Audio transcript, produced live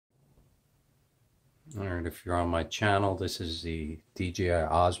Alright, if you're on my channel, this is the Dji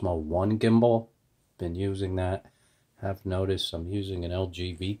Osmo 1 gimbal. Been using that. Have noticed I'm using an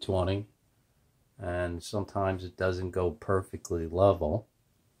LG V20 and sometimes it doesn't go perfectly level.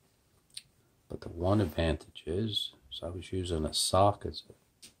 But the one advantage is I was using a sock to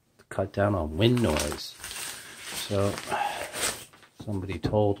cut down on wind noise. So somebody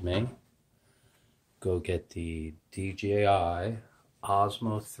told me go get the DJI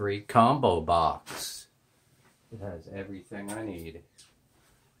Osmo 3 combo box. It has everything I need.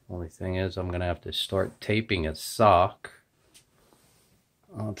 Only thing is I'm going to have to start taping a sock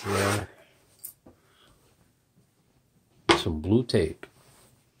onto there. Some blue tape.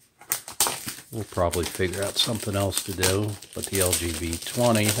 We'll probably figure out something else to do, but the LG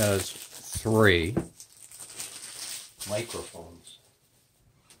V20 has 3 microphones.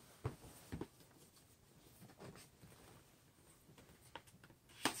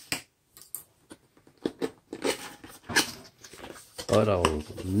 But I'll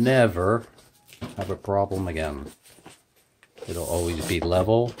never have a problem again. It'll always be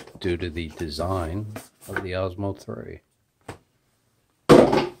level due to the design of the Osmo 3.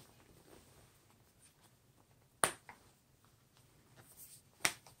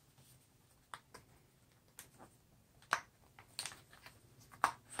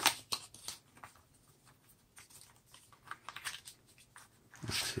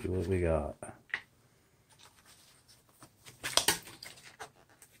 Let's see what we got.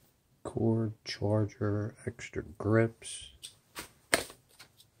 Cord, charger, extra grips.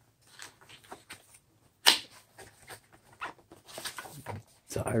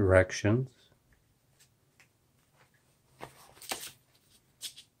 Directions.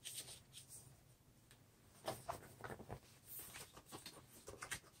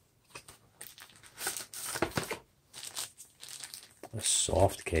 A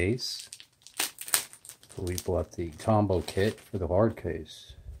soft case. We bought the combo kit for the hard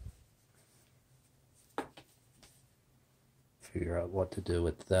case. Figure out what to do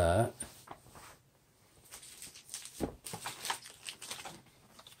with that.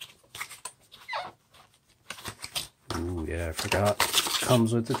 Ooh, yeah, I forgot.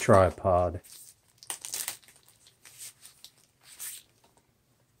 Comes with the tripod.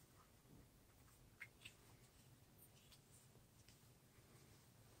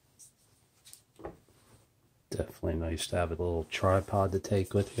 Definitely nice to have a little tripod to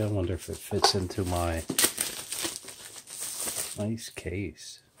take with you. I wonder if it fits into my nice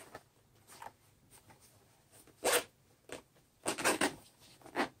case.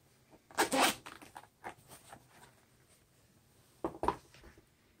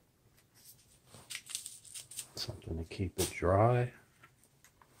 Something to keep it dry.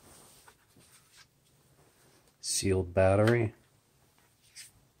 Sealed battery.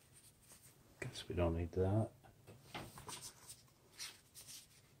 Guess we don't need that.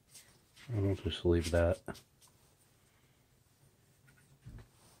 We'll just leave that.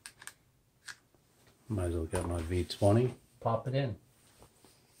 Might as well get my V20, pop it in.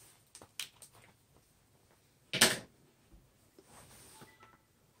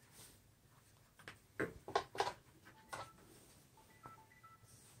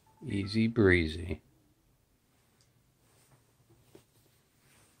 Easy breezy.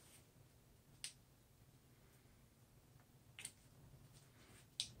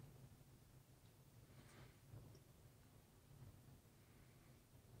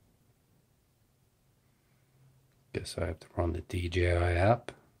 Guess I have to run the DJI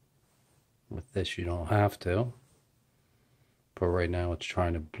app. With this you don't have to. But right now it's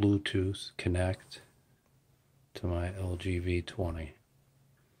trying to Bluetooth connect to my LG V20.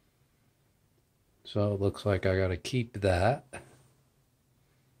 So it looks like I gotta keep that.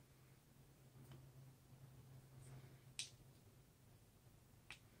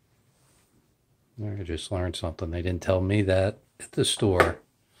 I just learned something. They didn't tell me that at the store.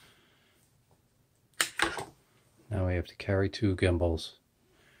 Now we have to carry 2 gimbals.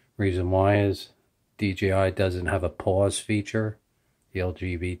 Reason why is DJI doesn't have a pause feature. The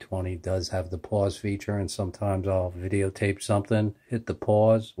LG V20 does have the pause feature, and sometimes I'll videotape something, hit the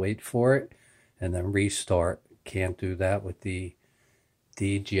pause, wait for it, and then restart. Can't do that with the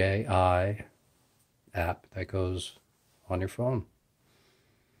DJI app that goes on your phone.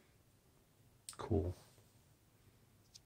 Cool.